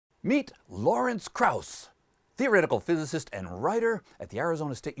Meet Lawrence Krauss, theoretical physicist and writer at the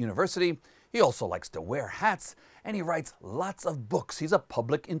Arizona State University. He also likes to wear hats, and he writes lots of books. He's a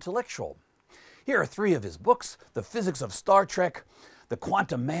public intellectual. Here are three of his books: The Physics of Star Trek, The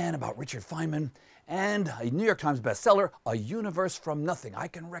Quantum Man about Richard Feynman, and a New York Times bestseller, A Universe from Nothing. I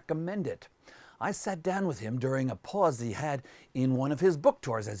can recommend it. I sat down with him during a pause he had in one of his book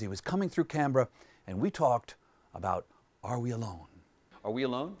tours as he was coming through Canberra, and we talked about Are We Alone? Are we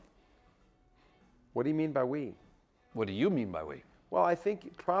alone? What do you mean by we? What do you mean by we? Well, I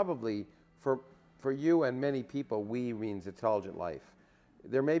think probably for you and many people, we means intelligent life.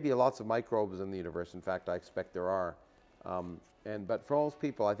 There may be lots of microbes in the universe. In fact, I expect there are. But for most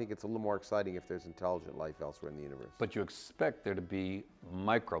people, I think it's a little more exciting if there's intelligent life elsewhere in the universe. But you expect there to be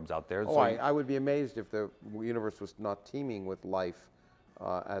microbes out there. Oh, I would be amazed if the universe was not teeming with life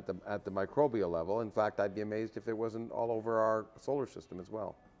at the microbial level. In fact, I'd be amazed if it wasn't all over our solar system as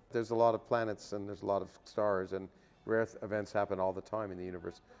well. There's a lot of planets and there's a lot of stars, and rare events happen all the time in the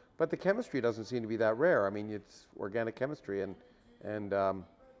universe. But the chemistry doesn't seem to be that rare. I mean, it's organic chemistry, and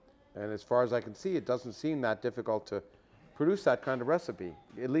as far as I can see, it doesn't seem that difficult to produce that kind of recipe,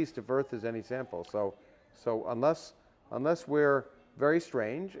 at least if Earth is any sample. So unless we're very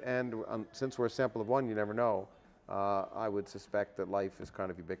strange, and since we're a sample of one, you never know, I would suspect that life is kind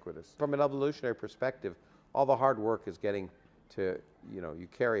of ubiquitous. From an evolutionary perspective, all the hard work is getting to,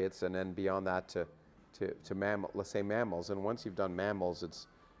 eukaryotes, and then beyond that to let's say mammals. And once you've done mammals,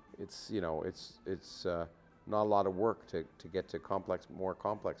 it's not a lot of work to get to more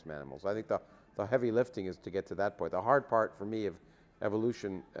complex mammals. I think the heavy lifting is to get to that point. The hard part for me of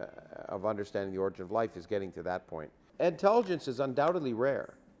evolution, of understanding the origin of life, is getting to that point. Intelligence is undoubtedly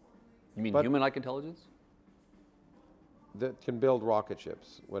rare. You mean human-like intelligence? That can build rocket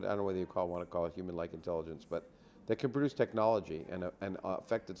ships. I don't know whether you want to call it human-like intelligence, but that can produce technology and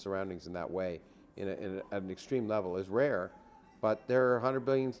affect its surroundings in that way at an extreme level is rare. But there are 100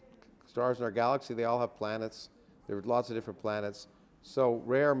 billion stars in our galaxy. They all have planets. There are lots of different planets. So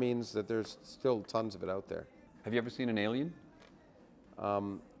rare means that there's still tons of it out there. Have you ever seen an alien?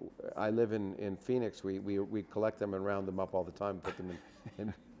 I live in Phoenix. We collect them and round them up all the time, put them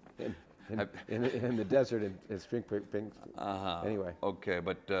in the desert in string pings. Anyway. Okay,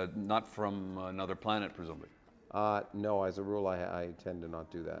 but not from another planet, presumably. No, as a rule, I tend to not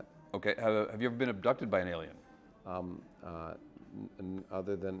do that. Okay, have you ever been abducted by an alien?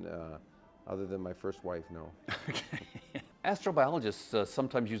 Other than my first wife, no. Okay. Astrobiologists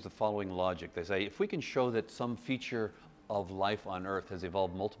sometimes use the following logic. They say, if we can show that some feature of life on Earth has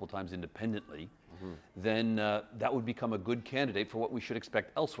evolved multiple times independently, then that would become a good candidate for what we should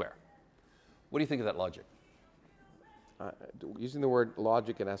expect elsewhere. What do you think of that logic? Using the word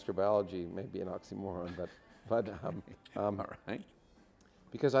logic in astrobiology may be an oxymoron, but all right.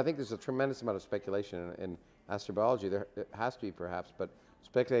 Because I think there's a tremendous amount of speculation in astrobiology. There has to be, perhaps, but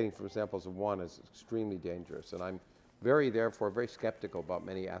speculating from samples of one is extremely dangerous, and I'm therefore very skeptical about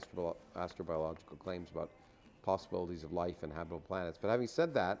many astrobiological claims about possibilities of life and habitable planets. But having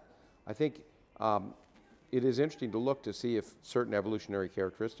said that, I think it is interesting to look to see if certain evolutionary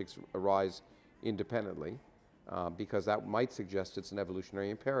characteristics arise independently, because that might suggest it's an evolutionary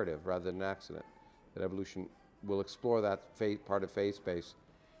imperative rather than an accident, that evolution will explore that part of phase space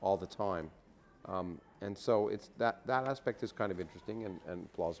all the time. And so it's that aspect is kind of interesting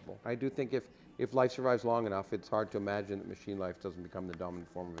and plausible. I do think if life survives long enough, it's hard to imagine that machine life doesn't become the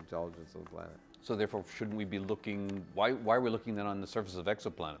dominant form of intelligence on the planet. So therefore, shouldn't we be looking, why are we looking then on the surface of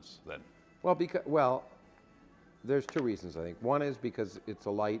exoplanets then? Well, there's two reasons, I think. One is because it's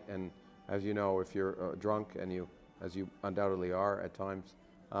a light, and as you know, if you're drunk, and as you undoubtedly are at times,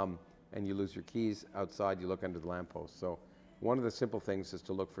 and you lose your keys outside, you look under the lamppost. So one of the simple things is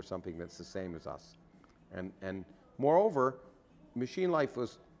to look for something that's the same as us. And moreover, machine life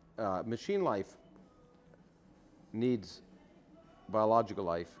needs biological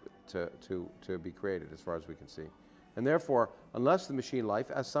life to be created, as far as we can see. And therefore, unless the machine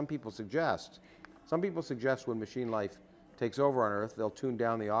life, as some people suggest when machine life takes over on Earth, they'll tune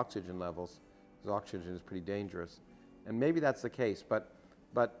down the oxygen levels, because oxygen is pretty dangerous. And maybe that's the case, but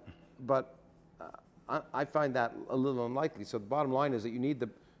I find that a little unlikely. So the bottom line is that you need the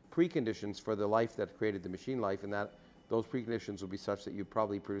preconditions for the life that created the machine life, and that those preconditions will be such that you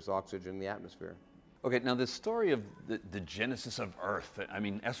probably produce oxygen in the atmosphere. Okay, now this story of the genesis of Earth, I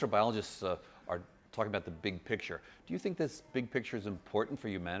mean, astrobiologists are talking about the big picture. Do you think this big picture is important for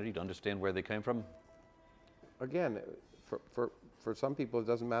humanity to understand where they came from? Again, for some people it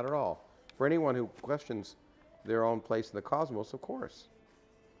doesn't matter at all. For anyone who questions their own place in the cosmos, of course.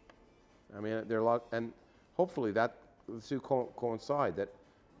 I mean, there are a lot, and hopefully that the two coincide, that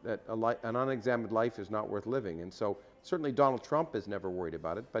that an unexamined life is not worth living. And so certainly Donald Trump is never worried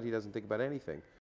about it, but he doesn't think about anything.